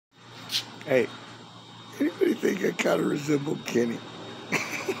Hey, anybody think I kind of resemble Kenny?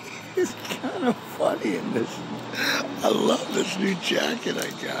 It's kind of funny in this. I love this new jacket I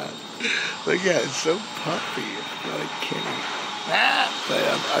got. Look at it, it's so puffy. It's like Kenny. But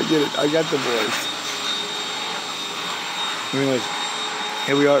I get it. I got the voice. Anyways,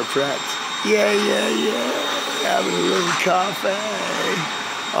 here we are at Pratt's. Yeah. Having a little coffee.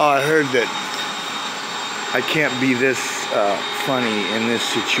 Oh, I heard that I can't be this funny in this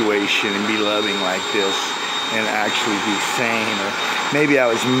situation and be loving like this and actually be sane. Or maybe I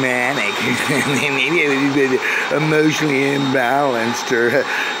was manic. Maybe I was emotionally imbalanced. Or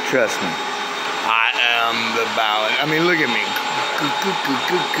trust me, I am the balance. I mean, look at me.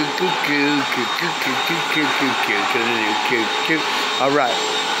 All right.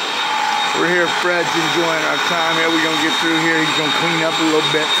 We're here, Fred's enjoying our time here. We're gonna get through here. He's gonna clean up a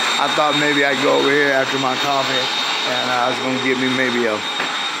little bit. I thought maybe I'd go over here after my coffee, and I was gonna give me maybe 2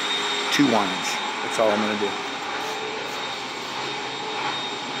 wines. That's all I'm gonna do.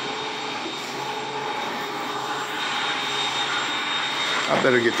 I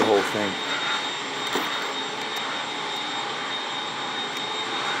better get the whole thing.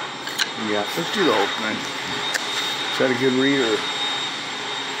 Yeah, let's do the whole thing. Is that a good reader?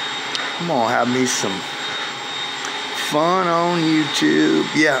 I'm gonna have me some fun on YouTube.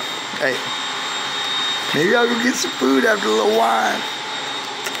 Yeah, hey, maybe I'll go get some food after a little wine.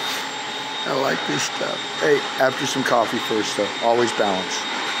 I like this stuff. Hey, after some coffee first though. Always balance.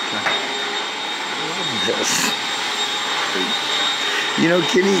 Okay. Love this. You know,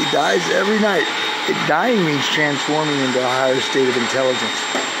 Kenny dies every night. Dying means transforming into a higher state of intelligence.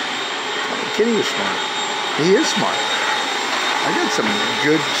 Kenny was smart. He is smart. I got some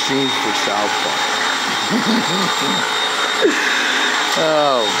good scenes for South Park.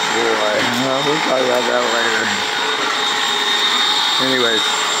 Oh boy, we'll talk about that later. Anyways,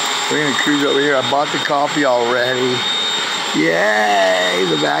 we're gonna cruise over here. I bought the coffee already. Yay,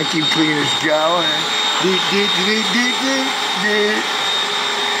 the vacuum cleaner's going.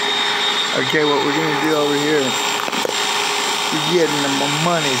 Okay, what we're gonna do over here, we're getting my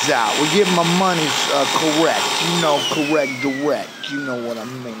monies out. We're getting my monies correct. You know, correct, direct. You know what I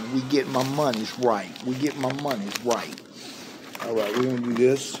mean. We get my monies right. We get my monies right. All right, we're going to do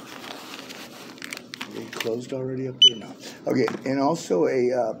this. Are they closed already up there? No. Okay, and also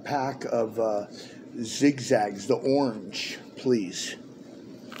a pack of zigzags, the orange, please.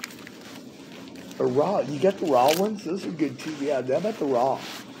 Or raw. You got the raw ones? Those are good too. Yeah, how about the raw?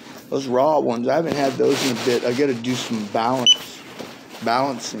 Those raw ones, I haven't had those in a bit. I got to do some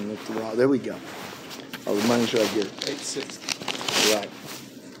balancing with the raw. There we go. Oh, the money's right here. 860. Right.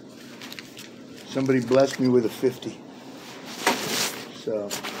 Somebody blessed me with a 50. So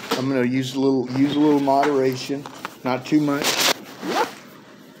I'm gonna use a little moderation, not too much.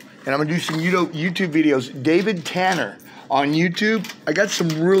 And I'm gonna do some YouTube videos. David Tanner on YouTube. I got some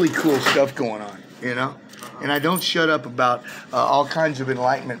really cool stuff going on, you know. And I don't shut up about all kinds of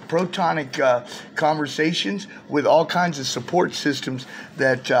enlightenment, protonic conversations with all kinds of support systems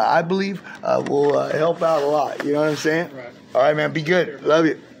that I believe will help out a lot. You know what I'm saying? Right. All right, man. Be good. Love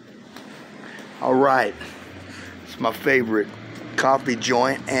you. All right. It's my favorite coffee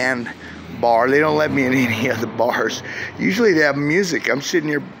joint and bar. They don't let me in any other bars. Usually they have music. I'm sitting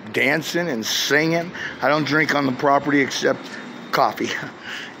here dancing and singing. I don't drink on the property except coffee.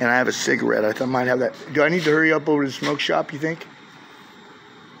 And I have a cigarette. I thought I might have that. Do I need to hurry up over to the smoke shop, you think?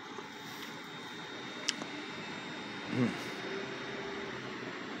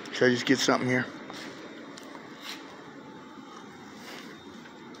 Should I just get something here?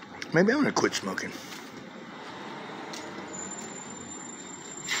 Maybe I'm going to quit smoking.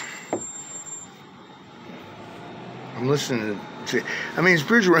 I'm listening to, I mean,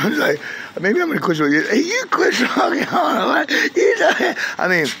 spiritual realms, like, maybe I'm going to quit smoking. Hey, you quit smoking. I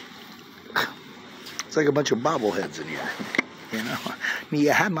mean, it's like a bunch of bobbleheads in here, you know.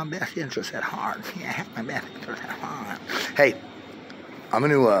 You have my best interest at heart. You have my best interest at heart. Hey, I'm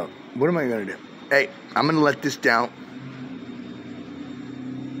going to, what am I going to do? Hey, I'm going to let this down.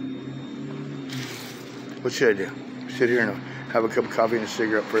 What should I do? Sit here and have a cup of coffee and a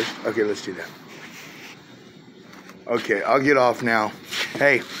cigarette first? Okay, let's do that. Okay, I'll get off now.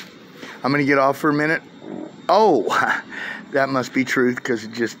 Hey, I'm going to get off for a minute. Oh, that must be truth because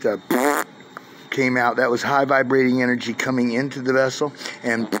it just came out. That was high vibrating energy coming into the vessel.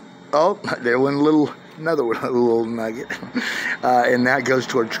 And, oh, there went another little nugget. And that goes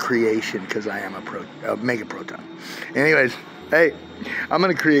towards creation because I am a mega proton. Anyways, hey, I'm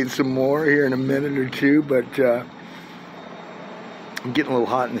going to create some more here in a minute or two. But I'm getting a little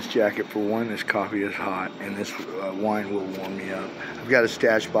hot in this jacket. For one, this coffee is hot, and this wine will warm me up. I've got a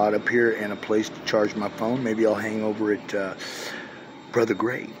stash spot up here and a place to charge my phone. Maybe I'll hang over at Brother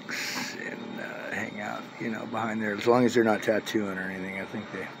Greg's and hang out, you know, behind there. As long as they're not tattooing or anything, I think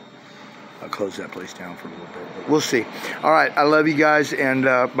I'll close that place down for a little bit. But we'll see. All right, I love you guys. And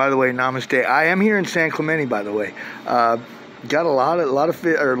by the way, namaste. I am here in San Clemente, by the way. Got a lot of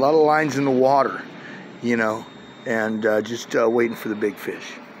lines in the water, you know. And just waiting for the big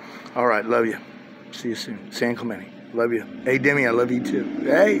fish. All right, love you. See you soon. San Clemente, love you. Hey, Demi, I love you too.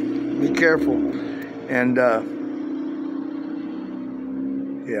 Hey, be careful. And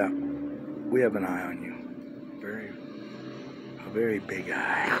yeah, we have an eye on you. A very big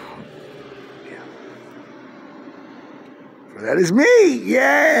eye. Yeah. For that is me.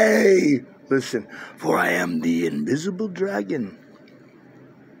 Yay! Listen, for I am the invisible dragon.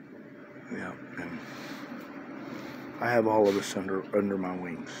 Yeah. I have all of us under my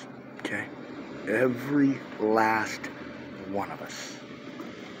wings, okay? Every last one of us.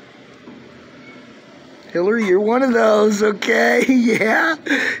 Hillary, you're one of those, okay? Yeah?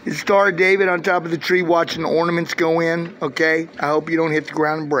 It's Star David on top of the tree watching the ornaments go in, okay? I hope you don't hit the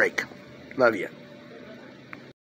ground and break. Love you.